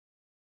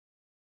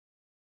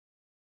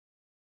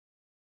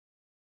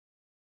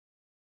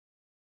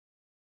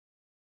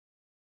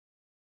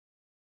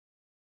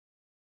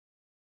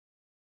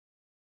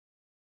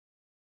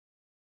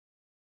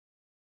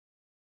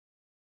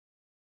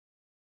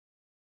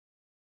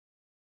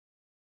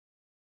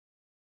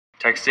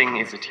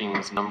Texting is a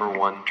teen's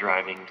 #1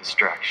 driving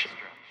distraction.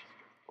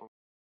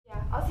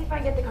 Yeah, I'll see if I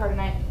can get the car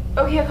tonight.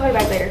 Okay, I'll call you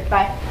back later.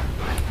 Bye.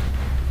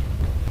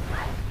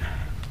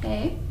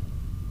 Hey.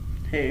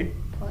 Hey.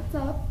 What's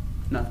up?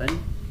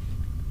 Nothing.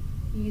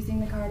 You using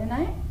the car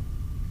tonight?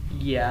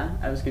 Yeah,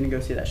 I was gonna go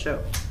see that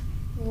show.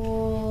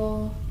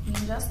 Well, me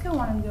and Jessica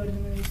wanted to go to the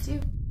movies too.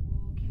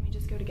 Can we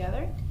just go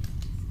together?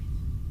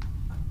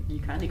 You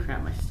kinda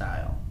cramp my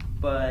style,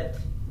 but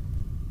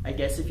I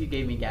guess if you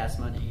gave me gas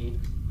money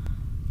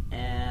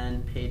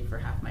and paid for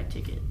half my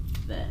ticket,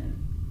 then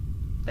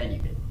you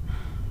could.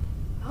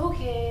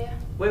 Okay.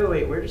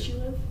 Wait, where does she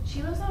live?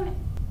 She lives on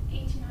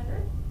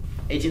 1800.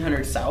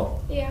 1800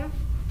 South? Yeah.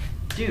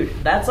 Dude,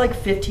 that's like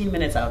 15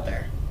 minutes out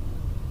there.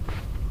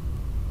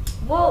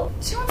 Well,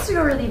 she wants to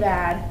go really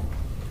bad.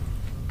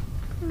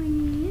 I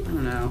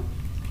don't know.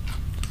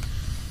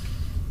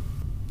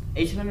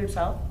 1800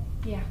 South?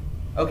 Yeah.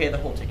 Okay, the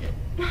whole ticket.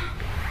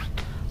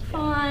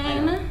 Fine. I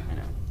know.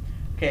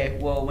 Okay,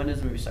 well, when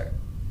does the movie start?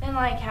 In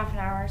like half an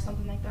hour or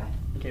something like that.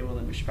 Okay, well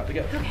then we should probably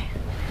go. Okay.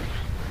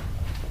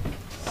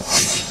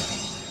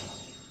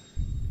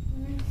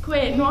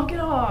 Quit, knock it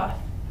off.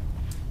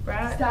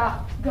 Brad.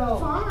 Stop. Go.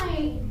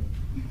 Fine.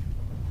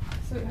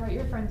 Sweetheart,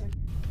 your friends are...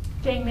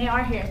 Dang, they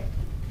are here.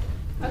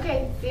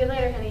 Okay, see you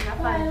later, honey. Have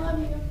fun. Bye, I love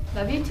you.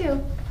 Love you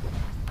too.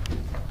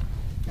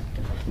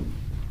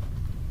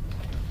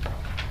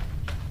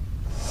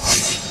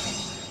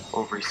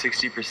 Over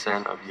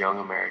 60% of young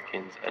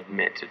Americans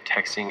admit to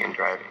texting and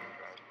driving.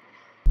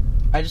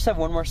 I just have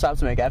one more stop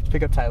to make. I have to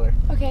pick up Tyler.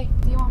 Okay,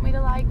 do you want me to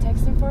like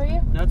text him for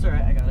you? No, it's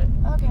alright. I got it.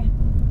 Okay.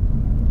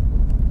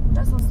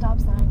 Russell, stop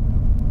sign.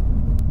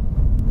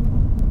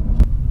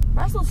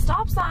 Russell,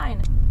 stop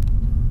sign!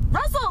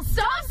 Russell,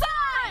 stop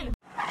sign!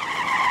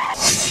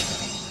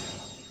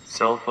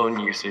 Cell phone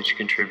usage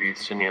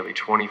contributes to nearly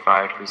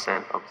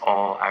 25% of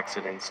all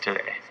accidents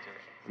today,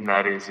 and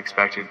that is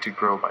expected to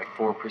grow by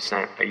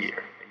 4% a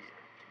year.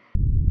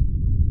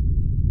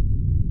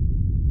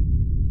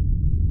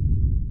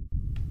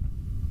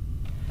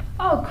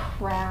 Oh,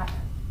 crap.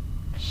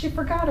 She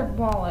forgot her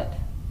wallet.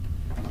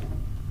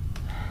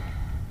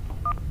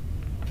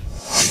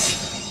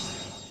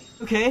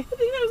 Okay. I think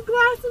there's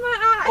glass in my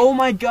eye. Oh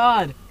my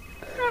god.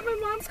 Crap, my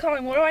mom's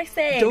calling. What do I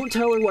say? Don't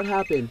tell her what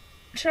happened.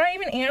 Should I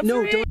even answer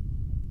No, it? don't.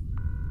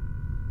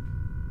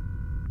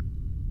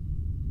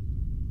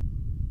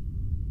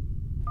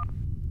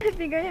 I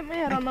think I hit my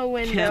head on the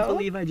window. I can't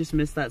believe I just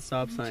missed that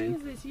stop sign.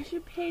 Jesus, you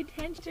should pay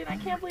attention. I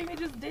can't believe I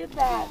just did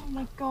that. Oh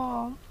my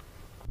god.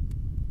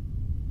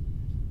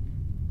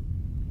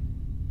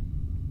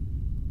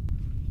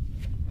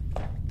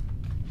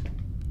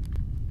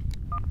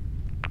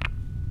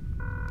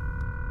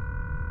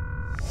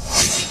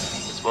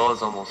 As well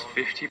as almost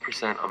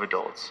 50% of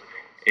adults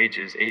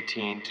ages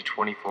 18 to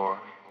 24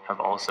 have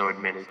also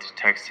admitted to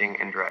texting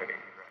and driving.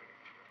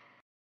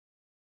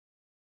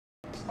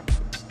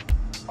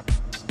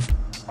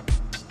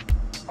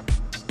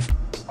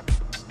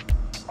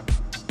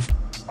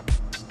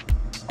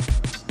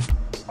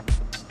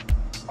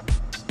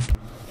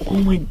 Oh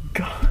my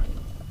god.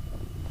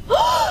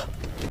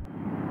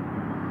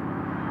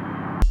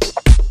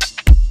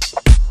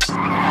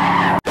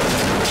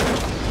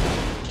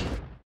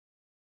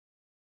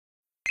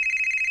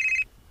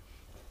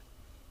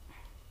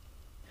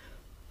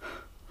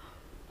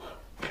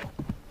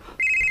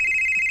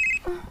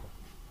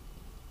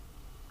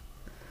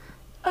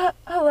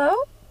 Hello?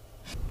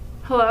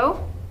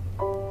 Hello?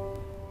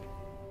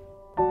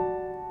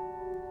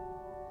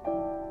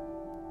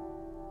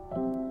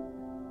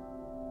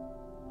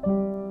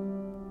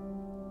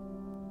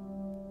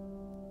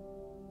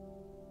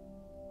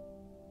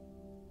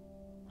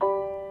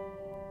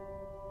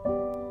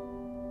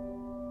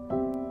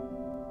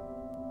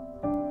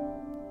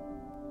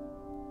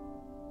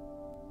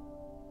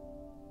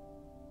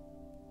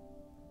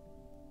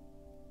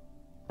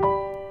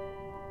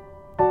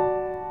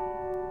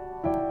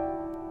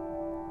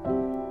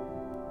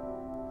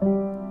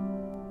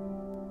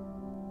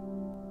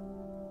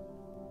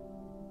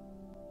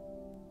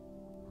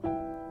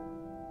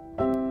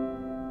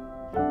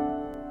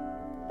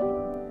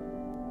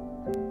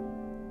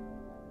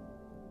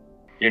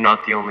 You're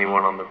not the only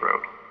one on the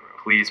road.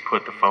 Please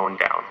put the phone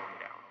down.